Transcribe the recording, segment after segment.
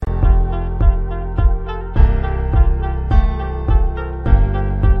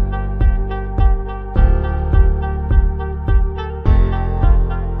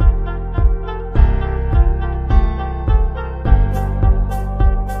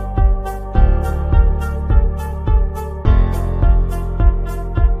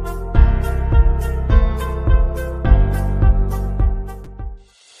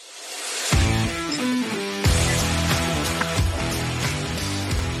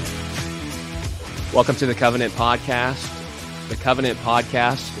Welcome to the Covenant Podcast. The Covenant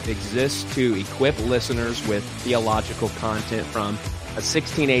Podcast exists to equip listeners with theological content from a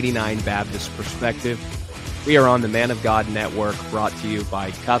 1689 Baptist perspective. We are on the Man of God Network, brought to you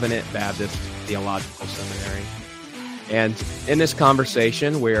by Covenant Baptist Theological Seminary. And in this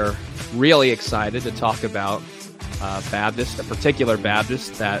conversation, we're really excited to talk about a particular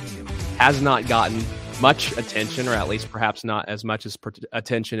Baptist that has not gotten much attention, or at least perhaps not as much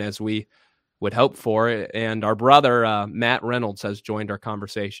attention as we would hope for. And our brother, Matt Reynolds, has joined our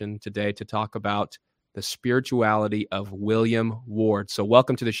conversation today to talk about the spirituality of William Ward. So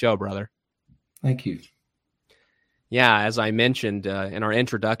welcome to the show, brother. Thank you. Yeah, as I mentioned in our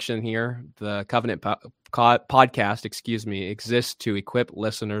introduction here, the Covenant Podcast, exists to equip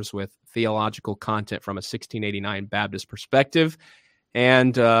listeners with theological content from a 1689 Baptist perspective.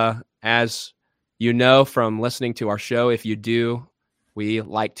 And as you know from listening to our show, if you do, we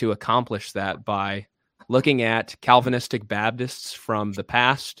like to accomplish that by looking at Calvinistic Baptists from the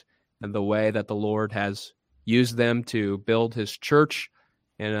past and the way that the Lord has used them to build his church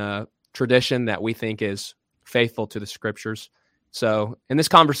in a tradition that we think is faithful to the scriptures. So in this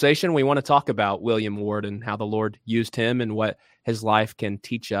conversation, we want to talk about William Ward and how the Lord used him and what his life can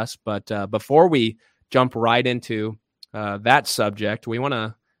teach us. But before we jump right into that subject, we want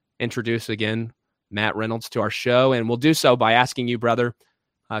to introduce again Matt Reynolds to our show, and we'll do so by asking you, brother,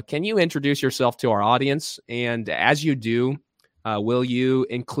 can you introduce yourself to our audience? And as you do, will you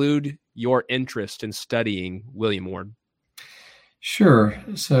include your interest in studying William Ward? Sure.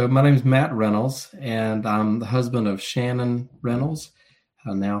 So my name is Matt Reynolds, and I'm the husband of Shannon Reynolds,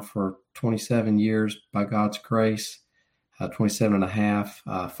 now for 27 years by God's grace, 27 and a half,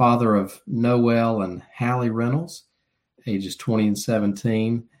 father of Noel and Hallie Reynolds, ages 20 and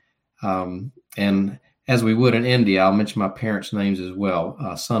 17. And as we would in India, I'll mention my parents' names as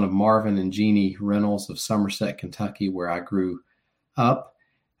well. Son of Marvin and Jeannie Reynolds of Somerset, Kentucky, where I grew up.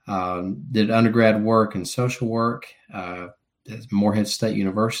 Did undergrad work in social work at Morehead State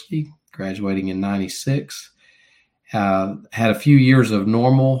University, graduating in 96. Had a few years of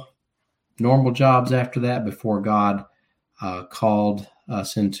normal jobs after that before God called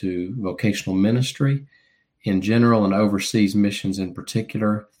us into vocational ministry in general and overseas missions in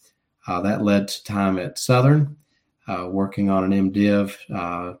particular. That led to time at Southern, working on an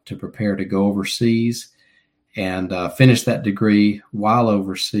MDiv to prepare to go overseas, and finished that degree while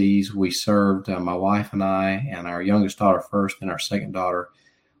overseas. We served, my wife and I, and our youngest daughter first, and our second daughter.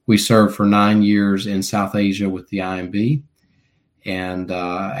 We served for 9 years in South Asia with the IMB. And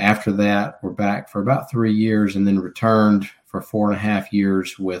after that, we're back for about 3 years and then returned for 4.5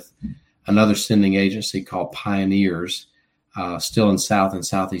 years with another sending agency called Pioneers, still in South and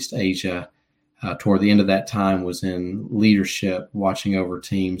Southeast Asia. Toward the end of that time was in leadership, watching over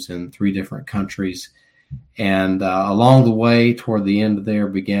teams in 3 different countries. And along the way, toward the end of there,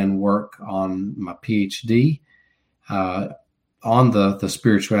 began work on my PhD on the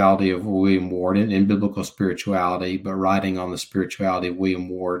spirituality of William Ward, in biblical spirituality, but writing on the spirituality of William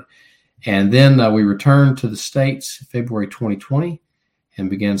Ward. And then we returned to the States February 2020 and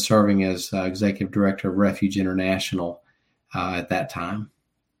began serving as Executive Director of Refuge International at that time.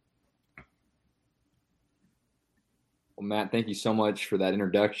 Well, Matt, thank you so much for that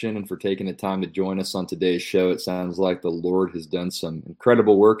introduction and for taking the time to join us on today's show. It sounds like the Lord has done some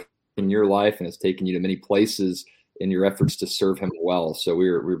incredible work in your life and has taken you to many places in your efforts to serve him well. So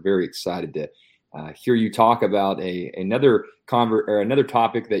we're very excited to hear you talk about another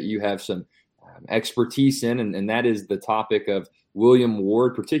topic that you have some expertise in, and that is the topic of William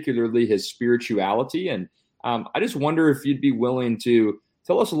Ward, particularly his spirituality. And I just wonder if you'd be willing to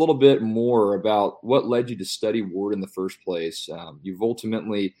tell us a little bit more about what led you to study Ward in the first place. You've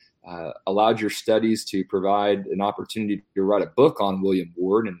ultimately allowed your studies to provide an opportunity to write a book on William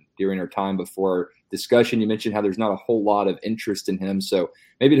Ward. And during our time before our discussion, you mentioned how there's not a whole lot of interest in him. So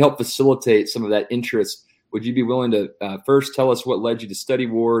maybe to help facilitate some of that interest, would you be willing to first tell us what led you to study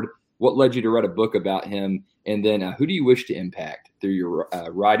Ward, what led you to write a book about him, and then who do you wish to impact through your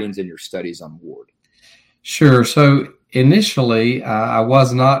writings and your studies on Ward? Sure. So initially, I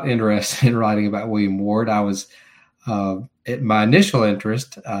was not interested in writing about William Ward. My initial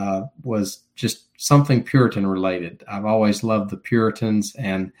interest was just something Puritan related. I've always loved the Puritans,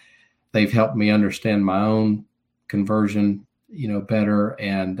 and they've helped me understand my own conversion, better.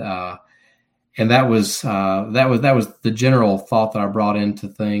 And that was the general thought that I brought into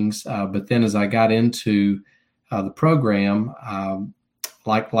things. But then as I got into the program,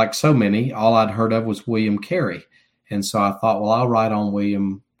 like so many, all I'd heard of was William Carey. And so I thought, well, I'll write on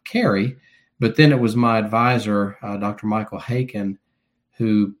William Carey. But then it was my advisor, Dr. Michael Haken,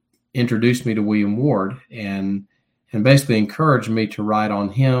 who introduced me to William Ward and basically encouraged me to write on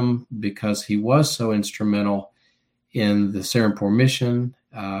him because he was so instrumental in the Serampore mission,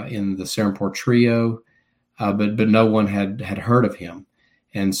 in the Serampore trio, but no one had heard of him.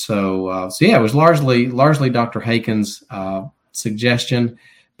 And so it was largely Dr. Haken's suggestion.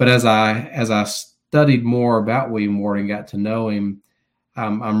 But as I studied more about William Ward and got to know him,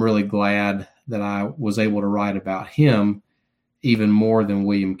 I'm really glad that I was able to write about him even more than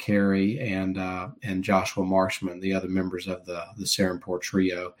William Carey and Joshua Marshman, the other members of the Serampore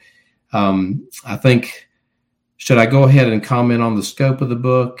trio. I think, should I go ahead and comment on the scope of the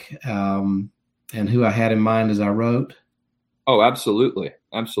book and who I had in mind as I wrote? Oh, absolutely.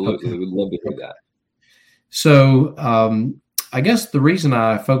 Absolutely. Okay. We'd love to hear that. So I guess the reason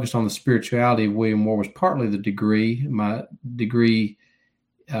I focused on the spirituality of William Ward was partly the degree. My degree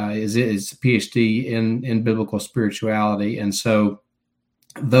is a PhD in biblical spirituality. And so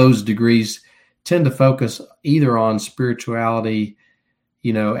those degrees tend to focus either on spirituality,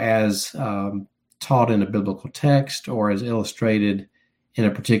 as taught in a biblical text or as illustrated in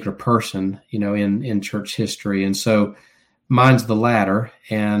a particular person, in church history. And so mine's the latter.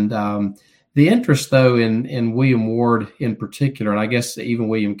 And the interest, though, in William Ward in particular, and I guess even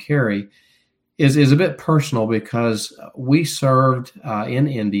William Carey, is a bit personal because we served in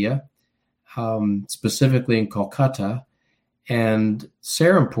India, specifically in Kolkata, and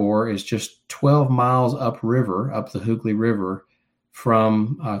Serampore is just 12 miles up the Hooghly River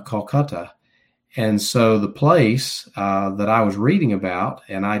from Kolkata. And so the place that I was reading about,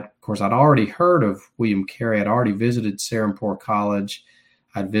 and I'd already heard of William Carey. I'd already visited Serampore College.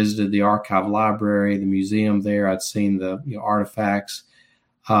 I'd visited the archive library, the museum there. I'd seen the artifacts.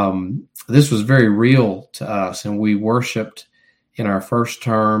 This was very real to us, and we worshiped in our first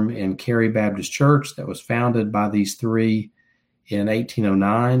term in Carey Baptist Church that was founded by these three in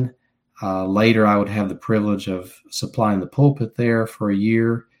 1809. Later, I would have the privilege of supplying the pulpit there for a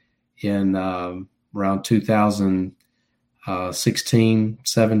year in around 2016,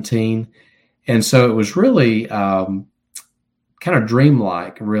 17. And so it was really kind of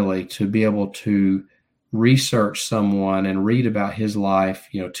dreamlike, really, to be able to research someone and read about his life,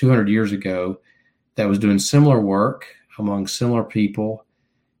 200 years ago, that was doing similar work among similar people,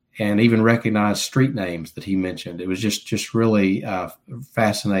 and even recognize street names that he mentioned. It was just really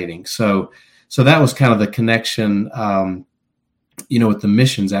fascinating. So that was kind of the connection, with the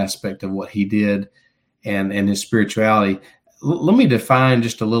missions aspect of what he did and his spirituality. Let me define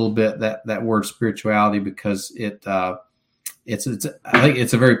just a little bit that word spirituality, because I think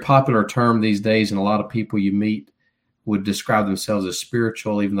it's a very popular term these days, and a lot of people you meet would describe themselves as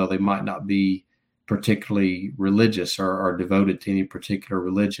spiritual, even though they might not be particularly religious or devoted to any particular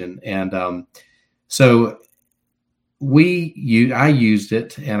religion. And so I used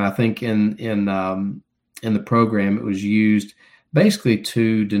it, and I think in the program it was used basically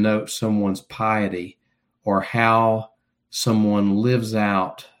to denote someone's piety or how someone lives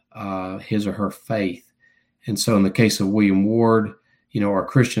out his or her faith. And so in the case of William Ward, or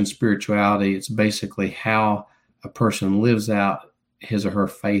Christian spirituality, it's basically how a person lives out his or her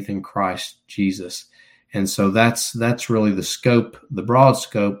faith in Christ Jesus. And so that's really the broad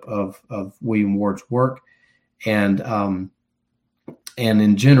scope of William Ward's work. And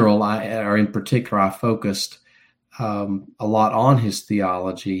in general, in particular, I focused a lot on his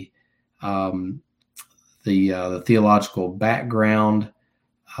theology, the theological background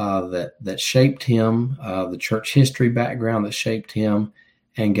that shaped him, the church history background that shaped him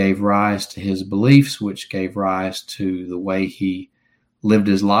and gave rise to his beliefs, which gave rise to the way he lived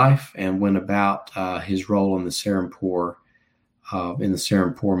his life and went about his role in the Serampore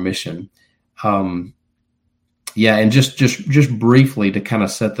mission. And just briefly to kind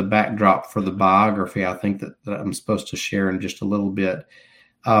of set the backdrop for the biography, I think that I'm supposed to share in just a little bit.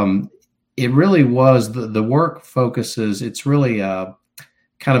 It really was the work focuses. It's really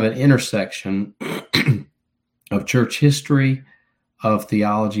kind of an intersection of church history, of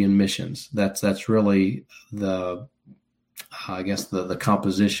theology, and missions. That's really the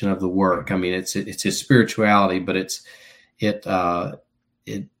composition of the work. I mean, it's his spirituality, but it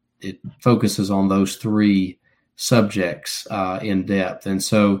focuses on those three subjects in depth. And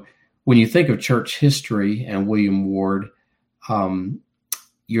so when you think of church history and William Ward,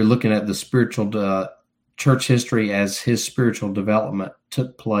 you're looking at the spiritual church history as his spiritual development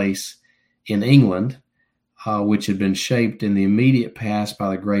took place in England, which had been shaped in the immediate past by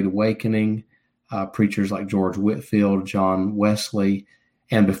the Great Awakening, preachers like George Whitefield, John Wesley,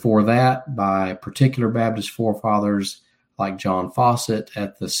 and before that by particular Baptist forefathers like John Fawcett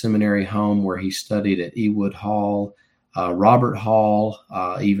at the seminary home where he studied at Ewood Hall, Robert Hall,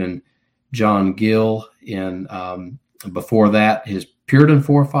 even John Gill, and before that, his Puritan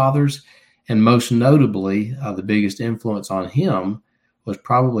forefathers. And most notably, the biggest influence on him was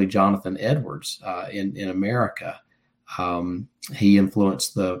probably Jonathan Edwards in America. He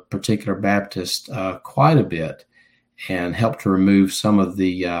influenced the Particular Baptist quite a bit and helped to remove some of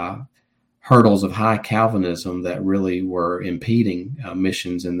the hurdles of high Calvinism that really were impeding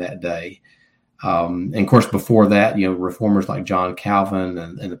missions in that day. And of course, before that, reformers like John Calvin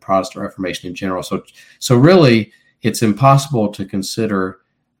and the Protestant Reformation in general. So really, it's impossible to consider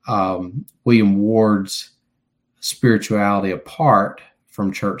William Ward's spirituality apart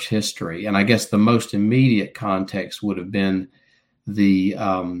from church history. And I guess the most immediate context would have been the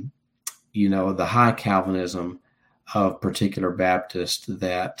high Calvinism of Particular Baptist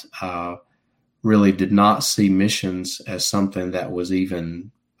that really did not see missions as something that was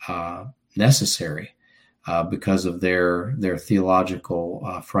even necessary because of their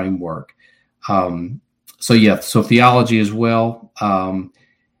theological framework. So theology as well.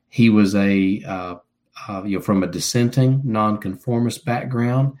 He was from a dissenting, nonconformist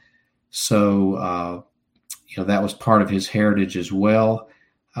background. So, that was part of his heritage as well.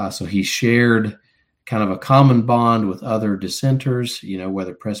 So he shared kind of a common bond with other dissenters,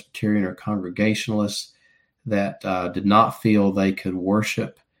 whether Presbyterian or Congregationalists, that did not feel they could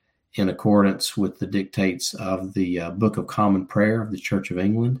worship in accordance with the dictates of the Book of Common Prayer of the Church of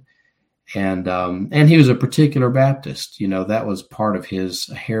England. And he was a Particular Baptist. That was part of his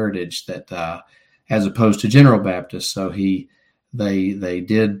heritage, that as opposed to General Baptist. So they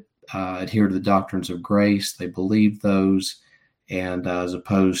did adhere to the doctrines of grace. They believed those, and as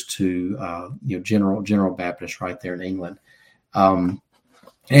opposed to General Baptist right there in England. And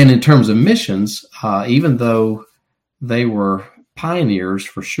in terms of missions, even though they were pioneers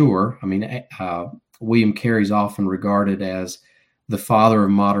for sure, William Carey's often regarded as the father of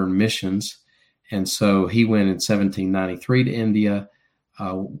modern missions. And so he went in 1793 to India.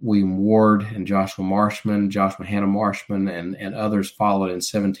 William Ward and Joshua Hannah Marshman, and others followed in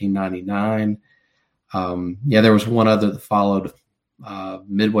 1799. There was one other that followed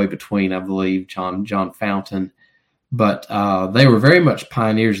midway between, I believe, John Fountain. But they were very much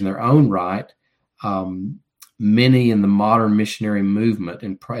pioneers in their own right. Many in the modern missionary movement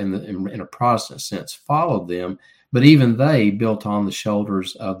in a Protestant sense followed them, but even they built on the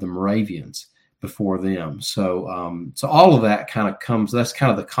shoulders of the Moravians before them. So all of that kind of comes, that's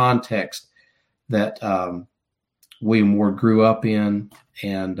kind of the context that William Ward grew up in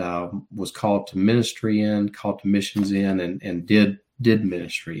and was called to ministry in, called to missions in, and did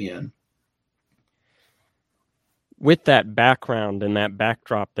ministry in. With that background and that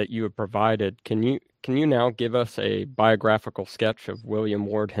backdrop that you have provided, can you now give us a biographical sketch of William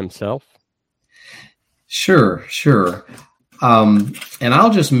Ward himself? Sure. And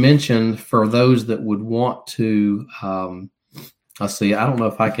I'll just mention for those that would want to, let's see, I don't know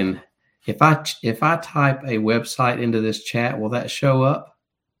if I can, if I type a website into this chat, will that show up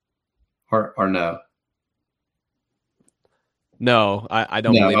or no? No, I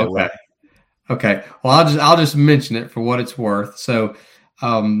don't believe it will. Okay. Well, I'll just mention it for what it's worth. So,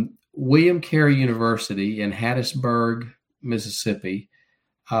 William Carey University in Hattiesburg, Mississippi,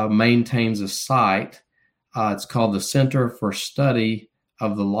 maintains a site. It's called the Center for Study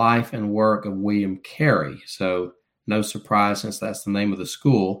of the Life and Work of William Carey. So no surprise, since that's the name of the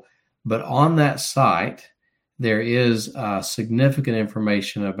school. But on that site, there is significant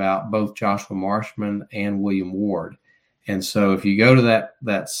information about both Joshua Marshman and William Ward. And so if you go to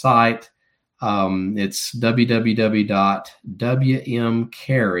that site, it's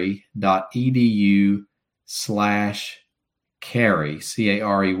www.wmcarey.edu/Carey, Carey.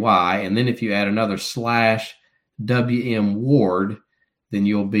 And then if you add another /WM Ward, then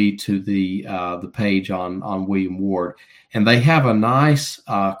you'll be to the page on William Ward. And they have a nice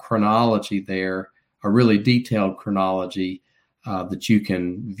chronology there, a really detailed chronology that you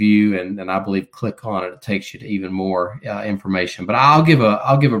can view and I believe click on it. It takes you to even more information. But I'll give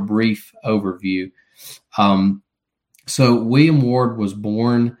a brief overview. So William Ward was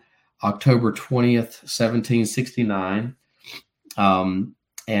born October 20th, 1769, and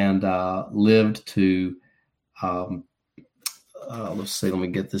lived to let's see, let me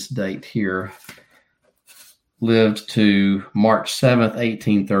get this date here. Lived to March 7th,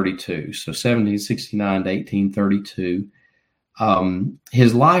 1832. So 1769 to 1832.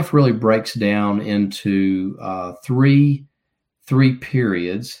 His life really breaks down into three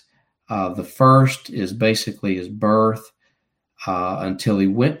periods. The first is basically his birth until he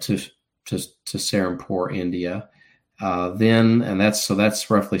went to Serampore, India. That's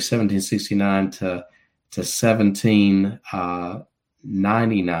roughly 1769 to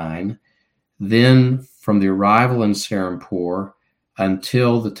 1799. Then from the arrival in Serampore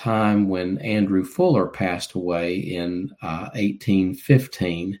until the time when Andrew Fuller passed away in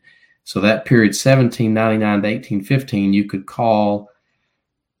 1815. So that period, 1799 to 1815, you could call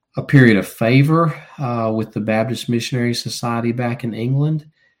a period of favor with the Baptist Missionary Society back in England.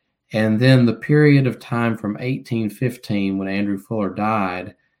 And then the period of time from 1815, when Andrew Fuller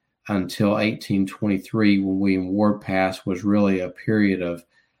died, until 1823, when William Ward passed, was really a period of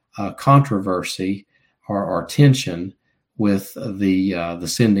controversy or tension with the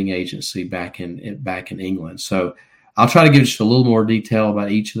sending agency back in England. So I'll try to give just a little more detail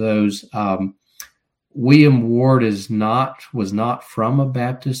about each of those. William Ward was not from a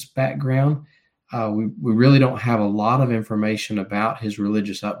Baptist background. We really don't have a lot of information about his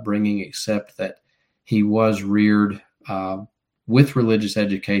religious upbringing, except that he was reared with religious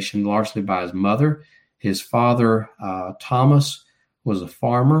education, largely by his mother. His father, Thomas, was a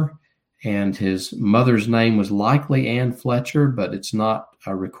farmer, and his mother's name was likely Anne Fletcher, but it's not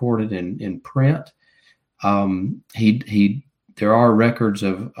recorded in print. There are records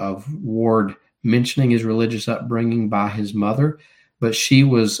of Ward mentioning his religious upbringing by his mother, but she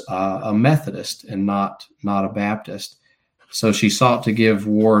was a Methodist and not a Baptist. So she sought to give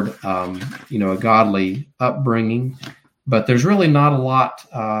Ward, a godly upbringing. But there's really not a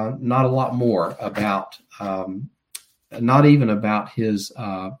lot more about, not even about his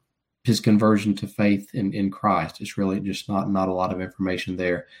conversion to faith in Christ. It's really just not a lot of information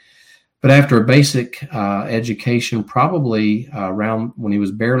there. But after a basic education, probably around when he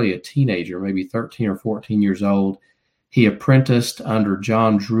was barely a teenager, maybe 13 or 14 years old, he apprenticed under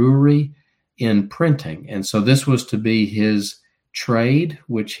John Drury in printing. And so this was to be his trade,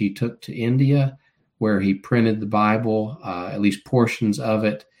 which he took to India, where he printed the Bible, at least portions of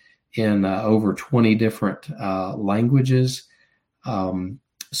it, in over 20 different languages.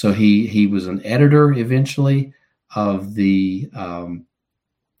 So he was an editor eventually of the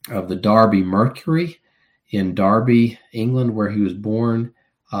Derby Mercury in Derby, England, where he was born.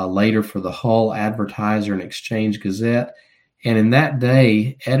 Later for the Hull Advertiser and Exchange Gazette. And in that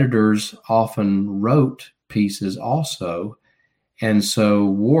day, editors often wrote pieces also. And so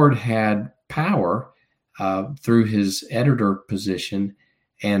Ward had power through his editor position.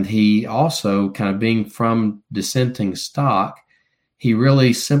 And he also, kind of being from dissenting stock, he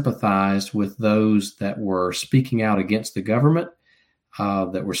really sympathized with those that were speaking out against the government,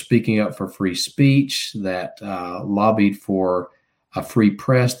 that were speaking up for free speech, that lobbied for a free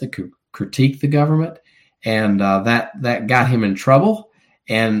press that could critique the government, and that got him in trouble.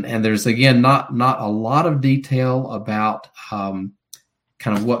 And there's, again, not a lot of detail about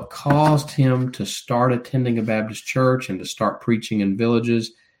kind of what caused him to start attending a Baptist church and to start preaching in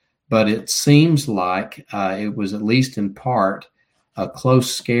villages, but it seems like it was, at least in part, a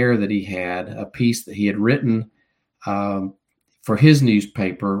close scare that he had. A piece that he had written for his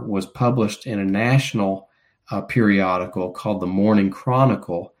newspaper was published in a national periodical called the Morning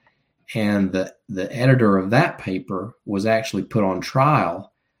Chronicle, and the editor of that paper was actually put on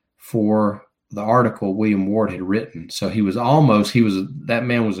trial for the article William Ward had written. So that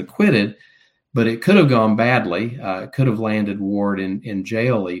man was acquitted, but it could have gone badly. It could have landed Ward in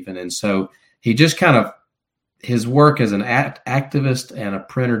jail even. And so he just kind of, his work as an activist and a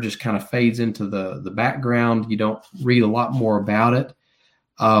printer just kind of fades into the background. You don't read a lot more about it.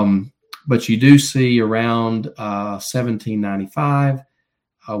 But you do see around 1795,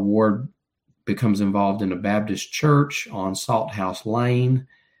 Ward becomes involved in a Baptist church on Salthouse Lane.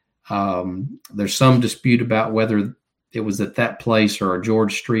 There's some dispute about whether it was at that place or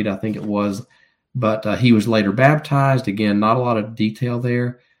George Street, I think it was. But he was later baptized. Again, not a lot of detail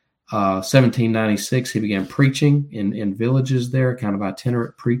there. 1796, he began preaching in villages there, kind of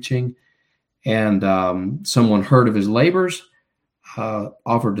itinerant preaching. And someone heard of his labors,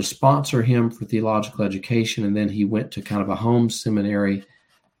 offered to sponsor him for theological education, and then he went to kind of a home seminary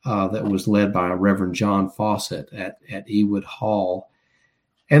that was led by Reverend John Fawcett at Ewood Hall.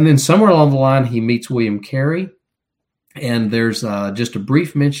 And then somewhere along the line, he meets William Carey, and there's just a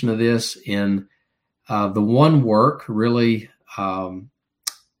brief mention of this in the one work, really,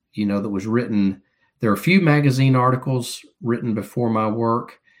 that was written. There are a few magazine articles written before my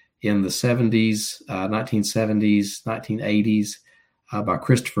work in the 70s, 1970s, 1980s, by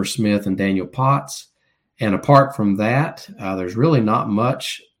Christopher Smith and Daniel Potts. And apart from that, there's really not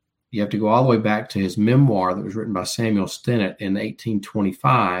much. You have to go all the way back to his memoir that was written by Samuel Stennett in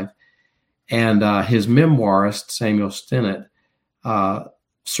 1825. And his memoirist, Samuel Stennett,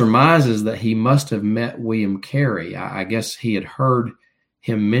 surmises that he must have met William Carey. I guess he had heard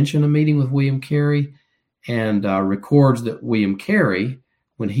him mention a meeting with William Carey, and records that William Carey,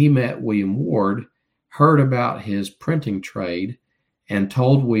 when he met William Ward, heard about his printing trade and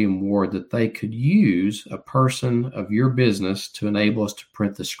told William Ward that they could use a person of your business to enable us to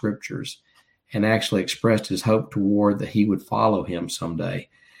print the scriptures, and actually expressed his hope to Ward that he would follow him someday.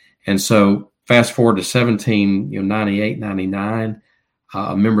 And so fast forward to 1798, 99,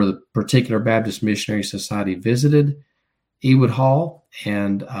 a member of the Particular Baptist Missionary Society visited Ewood Hall,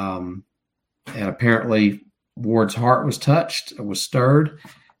 and apparently Ward's heart was touched, was stirred,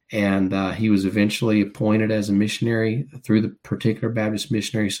 and he was eventually appointed as a missionary through the Particular Baptist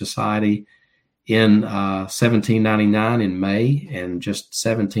Missionary Society in 1799 in May, and just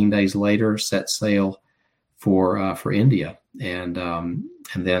 17 days later set sail for India, and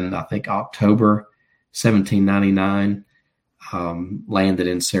then I think October 1799 landed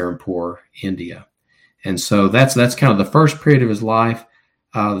in Serampore, India. And so that's kind of the first period of his life.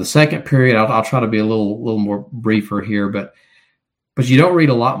 The second period, I'll try to be a little more briefer here, but you don't read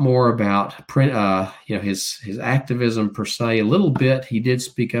a lot more about print, his activism per se. A little bit, he did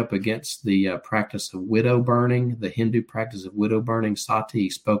speak up against the practice of widow burning, the Hindu practice of widow burning, sati. He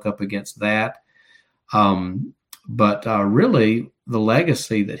spoke up against that. But really, the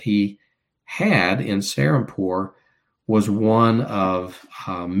legacy that he had in Serampore was one of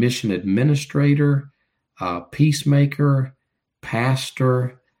mission administrator, peacemaker,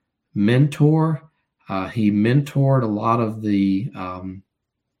 pastor, mentor. He mentored a lot of the,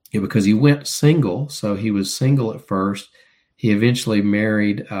 because he went single, so he was single at first. He eventually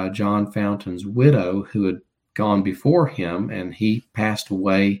married John Fountain's widow, who had gone before him, and he passed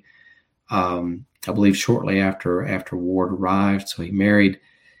away, I believe, shortly after Ward arrived. So he married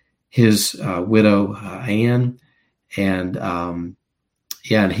his widow, Anne, and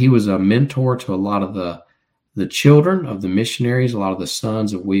and he was a mentor to a lot of the children of the missionaries, a lot of the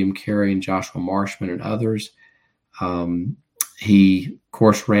sons of William Carey and Joshua Marshman and others. He, of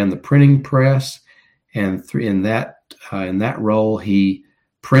course, ran the printing press, and in that role, he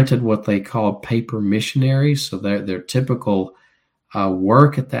printed what they called paper missionaries. So their typical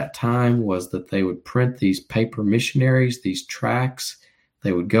work at that time was that they would print these paper missionaries, these tracts.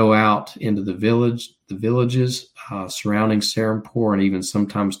 They would go out into the villages surrounding Serampore, and even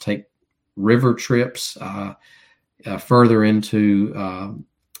sometimes take river trips further into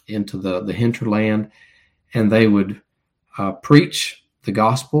the hinterland, and they would preach the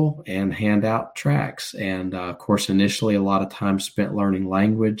gospel and hand out tracts. And of course, initially, a lot of time spent learning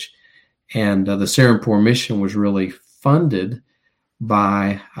language. And the Serampore mission was really funded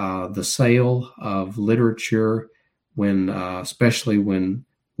by the sale of literature, especially when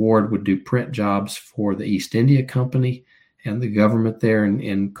Ward would do print jobs for the East India Company and the government there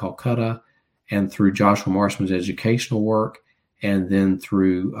in Calcutta, and through Joshua Marshman's educational work, and then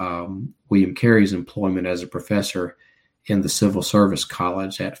through William Carey's employment as a professor in the Civil Service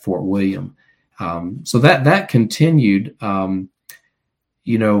College at Fort William. So that continued, roughly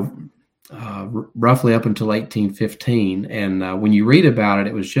up until 1815. And when you read about it,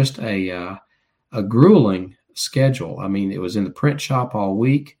 it was just a grueling schedule. I mean, it was in the print shop all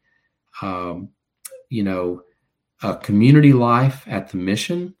week, a community life at the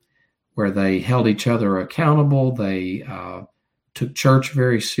mission where they held each other accountable. They took church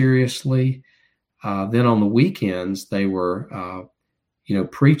very seriously. Then on the weekends, they were,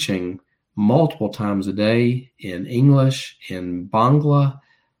 preaching multiple times a day in English, in Bangla,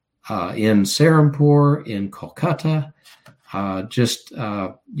 in Serampore, in Calcutta.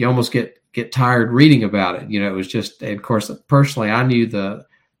 You almost get tired reading about it. It was just, of course, personally, I knew the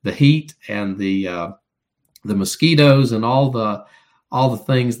heat and the mosquitoes and all the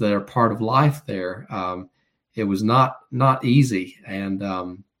things that are part of life there. It was not easy, and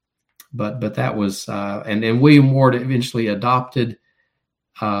but that was and William Ward eventually adopted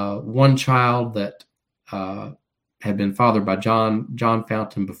one child that had been fathered by John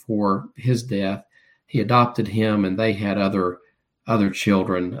Fountain before his death. He adopted him, and they had other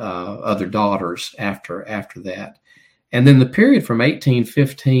children, other daughters after that. And then the period from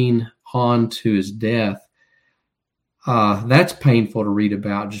 1815 on to his death, that's painful to read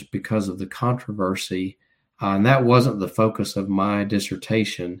about just because of the controversy. And that wasn't the focus of my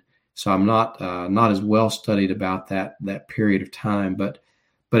dissertation. So I'm not as well studied about that period of time, but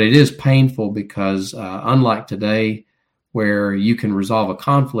it is painful because unlike today, where you can resolve a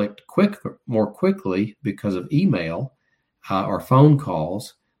conflict more quickly because of email or phone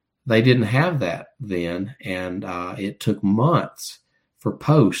calls, they didn't have that then, and it took months for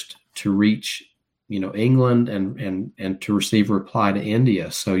post to reach England and to receive a reply to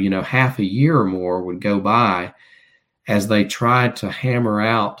India. So half a year or more would go by as they tried to hammer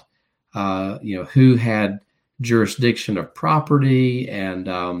out who had jurisdiction of property. And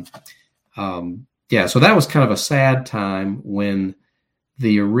so that was kind of a sad time when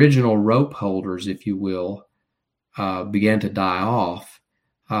the original rope holders, if you will, began to die off,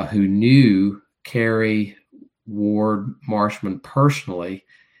 who knew Carey, Ward, Marshman personally,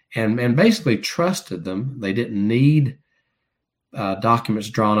 and basically trusted them. They didn't need documents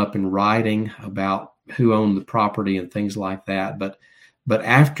drawn up in writing about who owned the property and things like that. But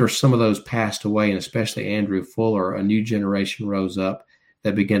after some of those passed away, and especially Andrew Fuller, a new generation rose up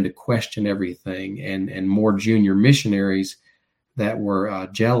that began to question everything, and more junior missionaries that were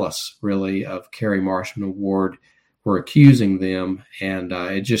jealous, really, of Carey, Marshman, and Ward were accusing them. And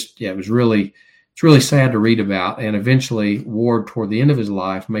it's really sad to read about. And eventually Ward, toward the end of his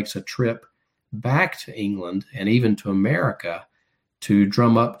life, makes a trip back to England and even to America to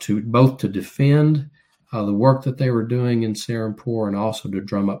drum up to defend the work that they were doing in Serampore, and also to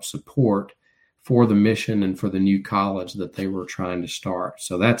drum up support for the mission and for the new college that they were trying to start.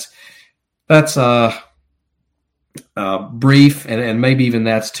 So that's brief, and maybe even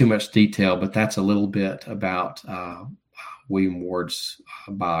that's too much detail, but that's a little bit about William Ward's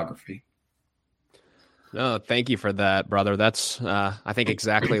biography. No, thank you for that, brother. That's, I think,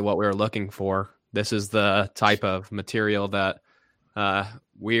 exactly what we were looking for. This is the type of material that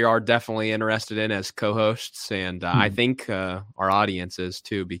we are definitely interested in as co-hosts, and I think our audience is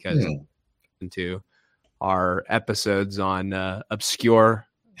too, because into our episodes on obscure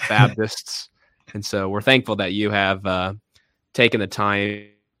Baptists. And so we're thankful that you have taken the time,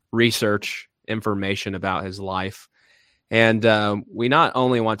 research information about his life. And we not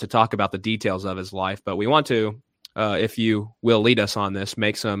only want to talk about the details of his life, but we want to, if you will lead us on this,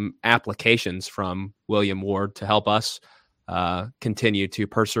 make some applications from William Ward to help us continue to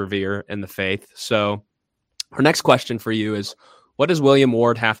persevere in the faith. So our next question for you is, what does William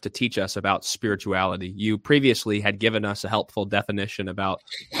Ward have to teach us about spirituality? You previously had given us a helpful definition about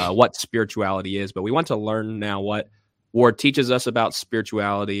what spirituality is, but we want to learn now what Ward teaches us about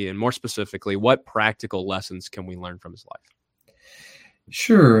spirituality, and more specifically, what practical lessons can we learn from his life?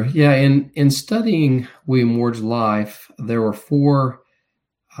 Sure. Yeah. In studying William Ward's life, there were four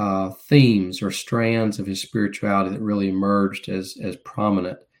themes or strands of his spirituality that really emerged as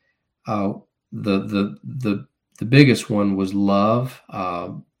prominent. The biggest one was love.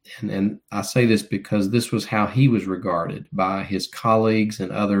 And I say this because this was how he was regarded by his colleagues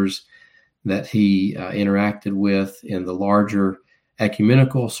and others that he interacted with in the larger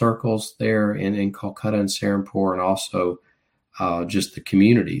ecumenical circles there in Calcutta and Serampore, and also just the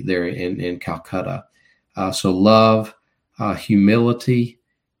community there in Calcutta. So love, humility,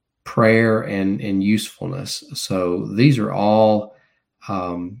 prayer, and usefulness. So these are all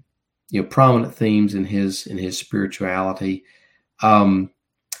prominent themes in his spirituality.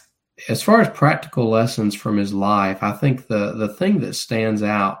 As far as practical lessons from his life, I think the thing that stands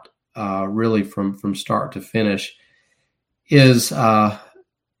out really from start to finish is kind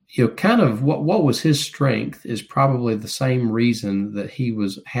of what was his strength is probably the same reason that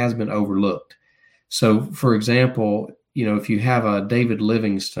has been overlooked. So, for example, if you have a David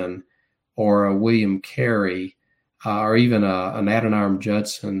Livingston or a William Carey or even an Adoniram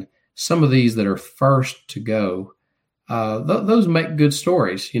Judson, some of these that are first to go, those make good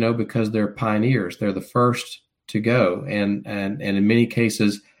stories, because they're pioneers. They're the first to go, and in many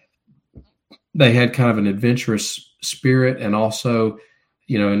cases, they had kind of an adventurous spirit, and also,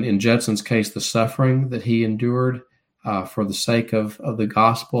 in Judson's case, the suffering that he endured for the sake of the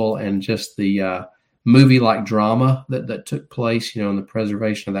gospel, and just the movie-like drama that took place, in the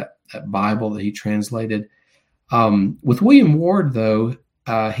preservation of that Bible that he translated. With William Ward, though,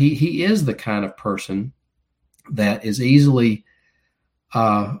 he is the kind of person that is easily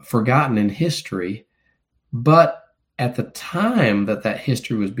forgotten in history, but at the time that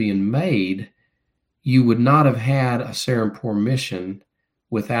history was being made, you would not have had a Serampore mission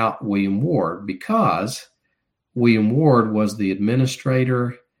without William Ward, because William Ward was the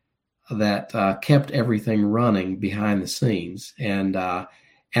administrator that kept everything running behind the scenes, and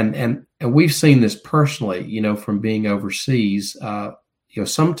we've seen this personally, from being overseas.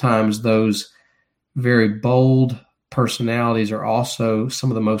 Sometimes those very bold personalities are also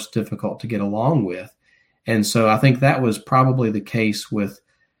some of the most difficult to get along with. And so I think that was probably the case with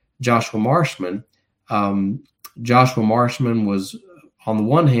Joshua Marshman. Joshua Marshman was, on the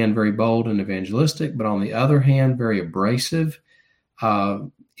one hand, very bold and evangelistic, but on the other hand, very abrasive,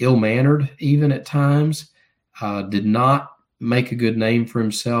 ill-mannered even at times, did not make a good name for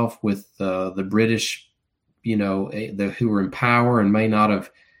himself with the British, who were in power and may not have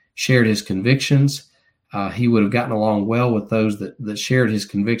shared his convictions. He would have gotten along well with those that shared his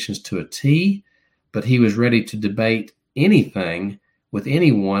convictions to a T, but he was ready to debate anything with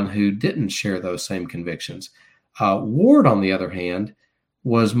anyone who didn't share those same convictions. Ward, on the other hand,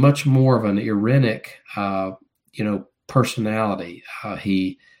 was much more of an Irenic, personality.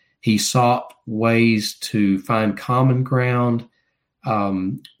 He sought ways to find common ground.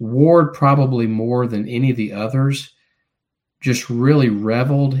 Ward, probably more than any of the others, just really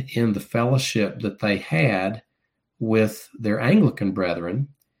reveled in the fellowship that they had with their Anglican brethren.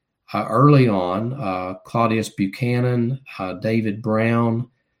 Early on, Claudius Buchanan, David Brown,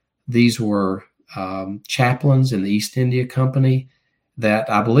 these were chaplains in the East India Company that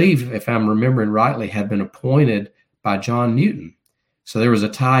I believe, if I'm remembering rightly, had been appointed by John Newton. So there was a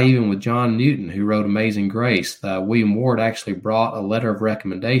tie even with John Newton, who wrote Amazing Grace. William Ward actually brought a letter of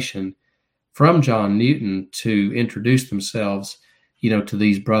recommendation from John Newton to introduce themselves, to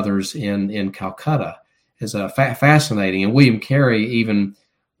these brothers in Calcutta. It's fascinating. And William Carey even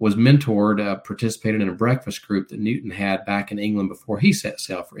was mentored, participated in a breakfast group that Newton had back in England before he set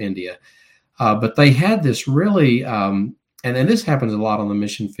sail for India. But they had this really, and this happens a lot on the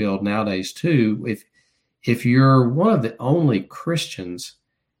mission field nowadays too. If you're one of the only Christians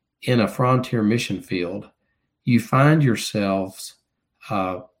in a frontier mission field, you find yourselves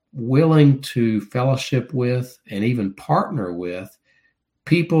willing to fellowship with and even partner with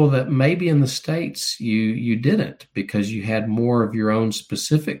people that maybe in the States you didn't, because you had more of your own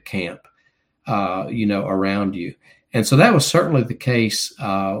specific camp, around you. And so that was certainly the case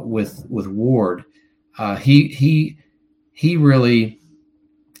with Ward. He really,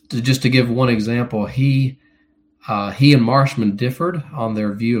 just to give one example, he and Marshman differed on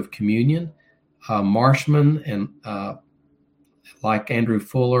their view of communion. Marshman, and like Andrew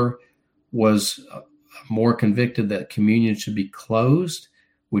Fuller, was more convicted that communion should be closed,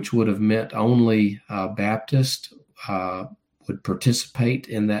 which would have meant only Baptists would participate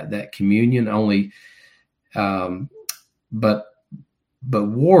in that communion. Only, but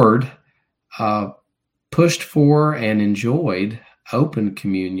Ward pushed for and enjoyed open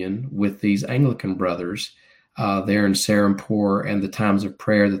communion with these Anglican brothers there in Serampore, and the times of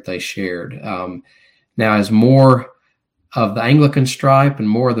prayer that they shared. Now, as more of the Anglican stripe and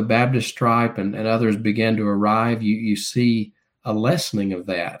more of the Baptist stripe and others began to arrive, you see a lessening of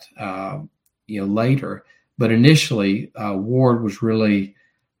that, later. But initially, Ward was really,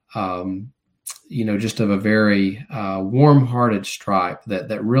 just of a very warm-hearted stripe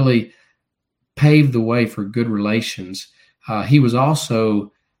that really paved the way for good relations. He was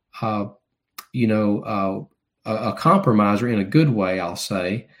also, a compromiser in a good way, I'll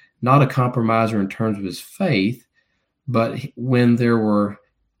say, not a compromiser in terms of his faith, but when there were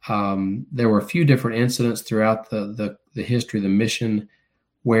a few different incidents throughout the history of the mission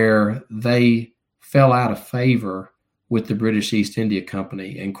where they fell out of favor with the British East India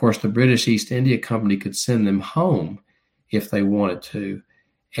Company. And of course, the British East India Company could send them home if they wanted to,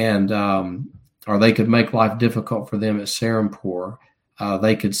 and or they could make life difficult for them at Serampore.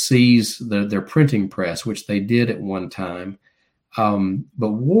 They could seize their printing press, which they did at one time.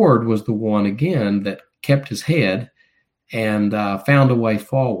 But Ward was the one, again, that kept his head and found a way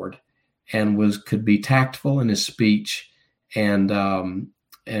forward, and could be tactful in his speech and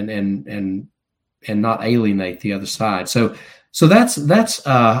not alienate the other side. So that's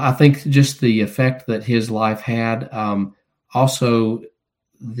I think just the effect that his life had. Also,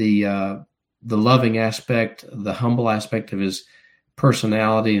 the loving aspect, the humble aspect of his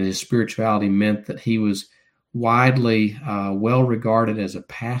personality and his spirituality meant that he was widely well regarded as a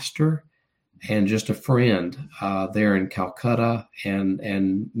pastor and just a friend there in Calcutta,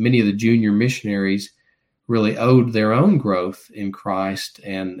 and many of the junior missionaries really owed their own growth in Christ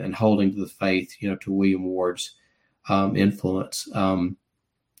and holding to the faith, to William Ward's influence.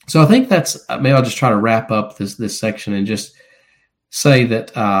 So I think maybe I'll just try to wrap up this section and just say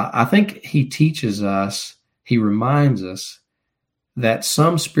that I think he teaches us, he reminds us that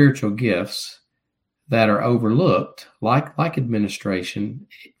some spiritual gifts that are overlooked, like administration,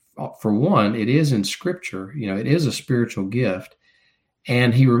 for one, it is in Scripture, it is a spiritual gift.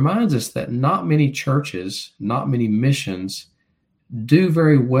 And he reminds us that not many churches, not many missions do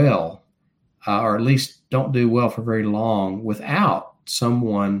very well, or at least don't do well for very long without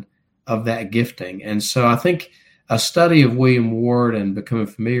someone of that gifting. And so I think a study of William Ward and becoming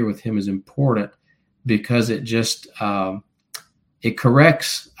familiar with him is important, because it just it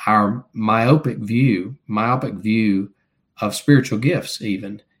corrects our myopic view of spiritual gifts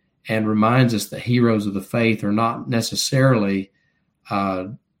even, and reminds us that heroes of the faith are not necessarily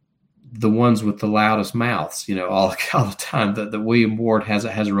the ones with the loudest mouths, all the time. That William Ward has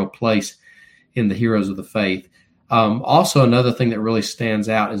a real place in the heroes of the faith. Also, another thing that really stands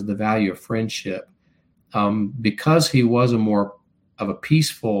out is the value of friendship. because he was a more of a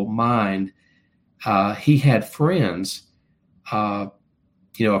peaceful mind, he had friends,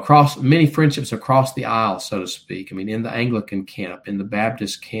 across many friendships across the aisle, so to speak. I mean, in the Anglican camp, in the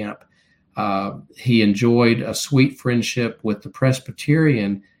Baptist camp, he enjoyed a sweet friendship with the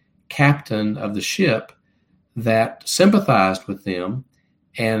Presbyterian captain of the ship that sympathized with them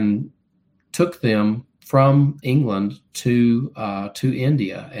and took them from England to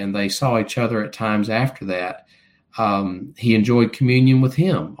India, and they saw each other at times after that. He enjoyed communion with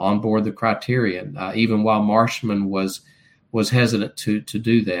him on board the Criterion, even while Marshman was hesitant to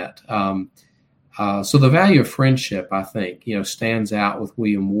do that. So the value of friendship, I think, stands out with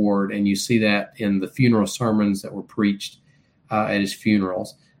William Ward, and you see that in the funeral sermons that were preached at his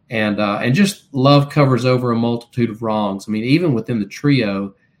funerals. And just love covers over a multitude of wrongs. I mean, even within the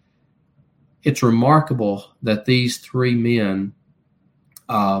trio, it's remarkable that these three men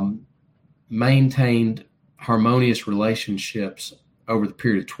maintained harmonious relationships over the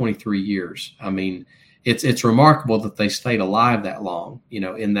period of 23 years. I mean, it's remarkable that they stayed alive that long,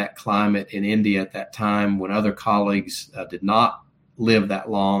 in that climate in India at that time when other colleagues did not live that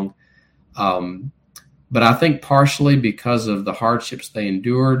long. But I think partially because of the hardships they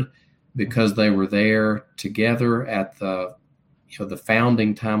endured, because they were there together at the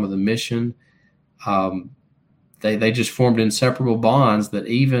founding time of the mission, they just formed inseparable bonds that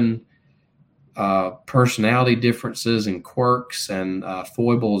even personality differences and quirks and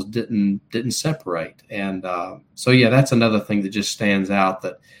foibles didn't separate. And so that's another thing that just stands out,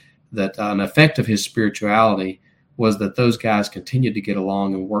 that an effect of his spirituality was that those guys continued to get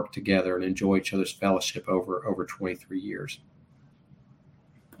along and work together and enjoy each other's fellowship over 23 years.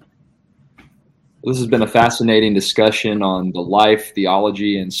 This has been a fascinating discussion on the life,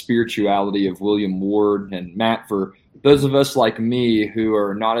 theology, and spirituality of William Ward. And Matt, for those of us like me who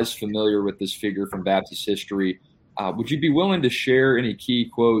are not as familiar with this figure from Baptist history, would you be willing to share any key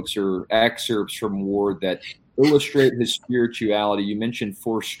quotes or excerpts from Ward that illustrate his spirituality? You mentioned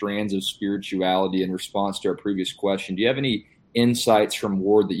 4 strands of spirituality in response to our previous question. Do you have any insights from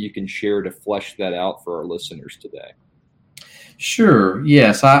Ward that you can share to flesh that out for our listeners today? Sure.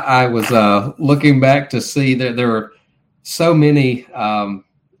 Yes, I was looking back to see that there were so many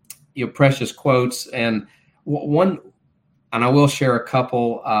precious quotes, and one, and I will share a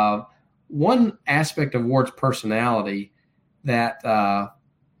couple. One aspect of Ward's personality that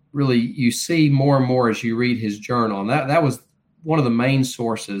really you see more and more as you read his journal, and that was one of the main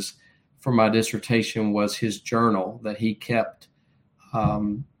sources for my dissertation, was his journal that he kept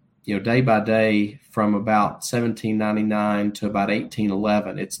day by day from about 1799 to about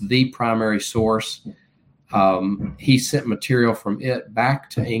 1811. It's the primary source. He sent material from it back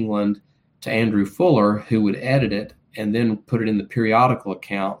to England to Andrew Fuller, who would edit it and then put it in the periodical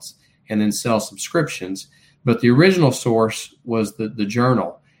accounts and then sell subscriptions. But the original source was the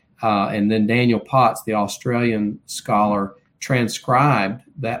journal. And then Daniel Potts, the Australian scholar, transcribed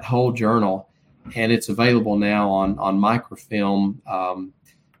that whole journal, and it's available now on microfilm.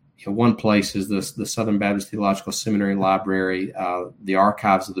 One place is the Southern Baptist Theological Seminary Library. The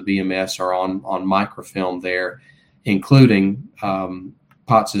archives of the BMS are on microfilm there, including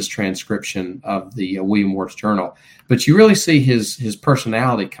Potts's transcription of the William Ward's journal. But you really see his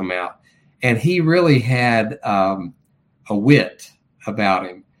personality come out, and he really had a wit about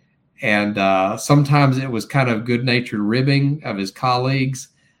him. And sometimes it was kind of good-natured ribbing of his colleagues,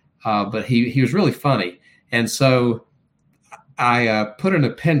 but he was really funny. And so I put an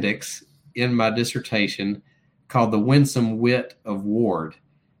appendix in my dissertation called "The Winsome Wit of Ward,"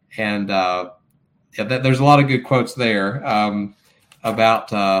 and there's a lot of good quotes there about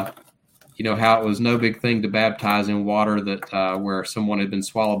how it was no big thing to baptize in water that where someone had been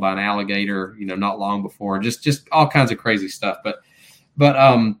swallowed by an alligator, not long before, just all kinds of crazy stuff. But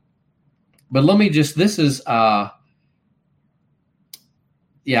let me just, this is I'll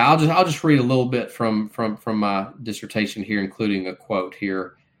just read a little bit from my dissertation here, including a quote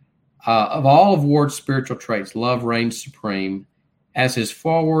here. Of all of Ward's spiritual traits, love reigns supreme. As his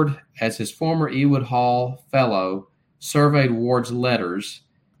former Ewood Hall fellow surveyed Ward's letters,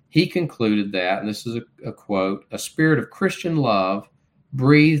 he concluded that, and this is a quote, a spirit of Christian love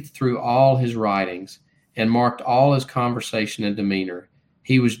breathed through all his writings and marked all his conversation and demeanor.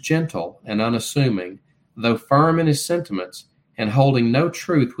 He was gentle and unassuming, though firm in his sentiments, and holding no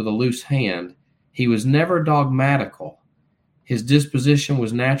truth with a loose hand. He was never dogmatical. His disposition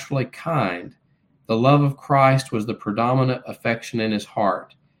was naturally kind. The love of Christ was the predominant affection in his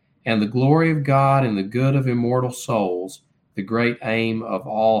heart, and the glory of God and the good of immortal souls, the great aim of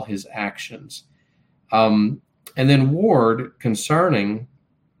all his actions. And then Ward, concerning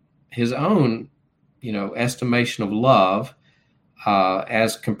his own estimation of love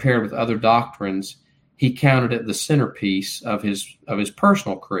as compared with other doctrines, he counted it the centerpiece of his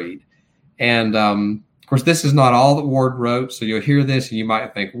personal creed. And of course, this is not all that Ward wrote. So you'll hear this and you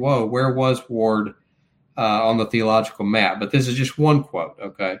might think, whoa, where was Ward on the theological map? But this is just one quote,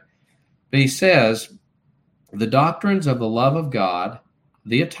 okay? But he says, the doctrines of the love of God,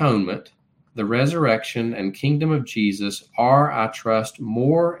 the atonement, the resurrection, and kingdom of Jesus are, I trust,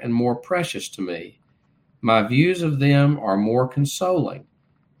 more and more precious to me. My views of them are more consoling,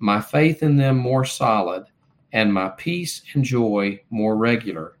 my faith in them more solid, and my peace and joy more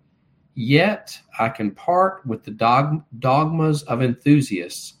regular. Yet I can part with the dogmas of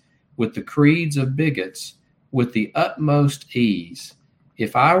enthusiasts, with the creeds of bigots, with the utmost ease.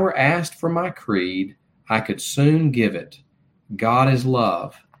 If I were asked for my creed, I could soon give it. God is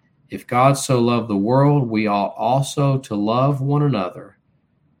love. If God so loved the world, we ought also to love one another.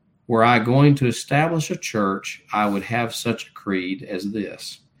 Were I going to establish a church, I would have such a creed as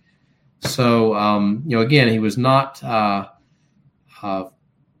this. So, again, he was not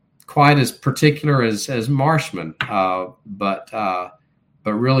quite as particular as Marshman, but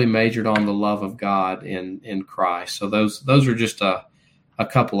really majored on the love of God in Christ. So those are just a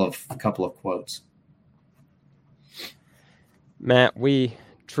couple of quotes. Matt, we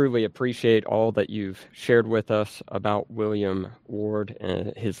truly appreciate all that you've shared with us about William Ward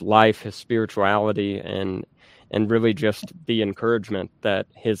and his life, his spirituality, and really just the encouragement that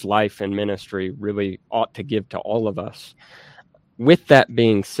his life and ministry really ought to give to all of us. With that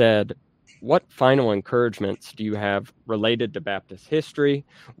being said, what final encouragements do you have related to Baptist history,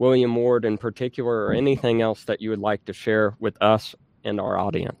 William Ward in particular, or anything else that you would like to share with us and our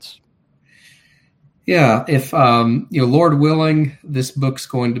audience? Yeah, if Lord willing, this book's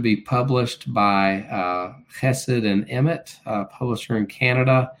going to be published by Chesed and Emmett, publisher in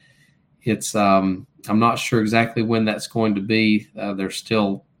Canada. It's I'm not sure exactly when that's going to be. There's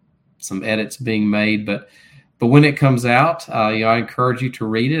still some edits being made, but when it comes out, I encourage you to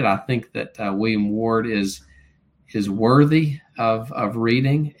read it. I think that William Ward is worthy of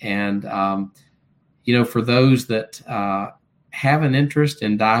reading, and for those that have an interest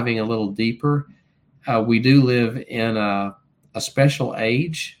in diving a little deeper. We do live in a special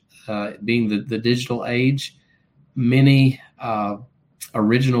age, being the digital age. Many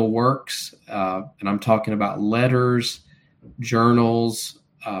original works, and I'm talking about letters, journals,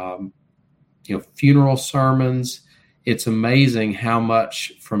 funeral sermons. It's amazing how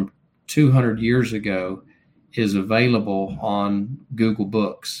much from 200 years ago is available on Google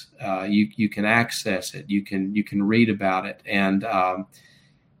Books. You can access it. You can read about it,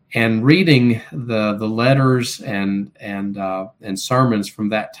 and reading the letters and sermons from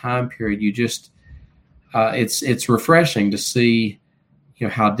that time period, you just it's refreshing to see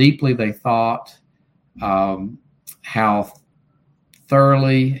how deeply they thought, how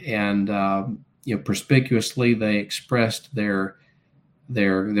thoroughly and perspicuously they expressed their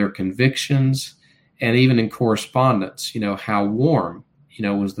convictions, and even in correspondence, how warm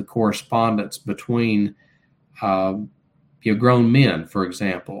was the correspondence between grown men, for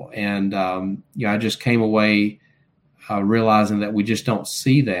example. And, I just came away realizing that we just don't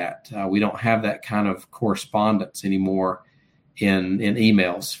see that. We don't have that kind of correspondence anymore in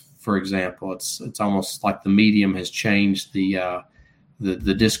emails, for example. It's almost like the medium has changed the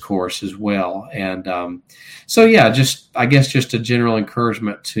discourse as well. And I guess just a general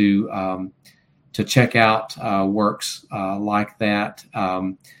encouragement to check out works like that.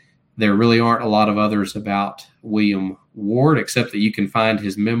 There really aren't a lot of others about William Ward, except that you can find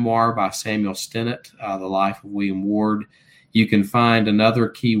his memoir by Samuel Stennett, The Life of William Ward. You can find another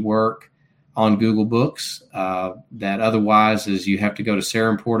key work on Google Books that otherwise is you have to go to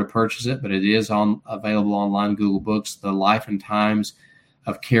Serampore to purchase it, but it is available online, Google Books, The Life and Times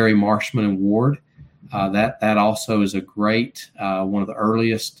of Carey, Marshman, and Ward. That also is a great, one of the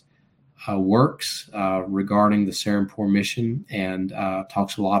earliest works regarding the Serampore mission, and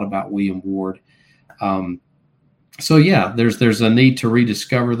talks a lot about William Ward. There's a need to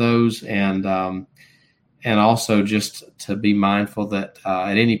rediscover those, and also just to be mindful that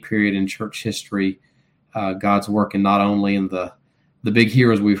at any period in church history, God's working not only in the big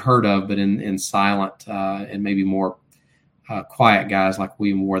heroes we've heard of, but in silent and maybe more quiet guys like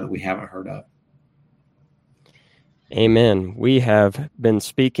William Ward that we haven't heard of. Amen. We have been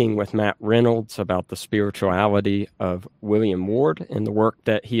speaking with Matt Reynolds about the spirituality of William Ward and the work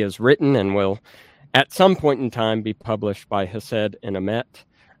that he has written and will at some point in time be published by Chesed and Emmett.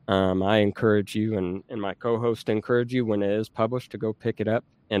 I encourage you and my co-host encourage you when it is published to go pick it up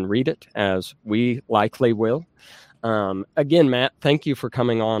and read it, as we likely will. Again, Matt, thank you for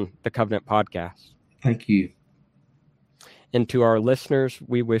coming on the Covenant Podcast. Thank you. And to our listeners,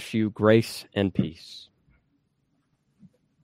 we wish you grace and peace.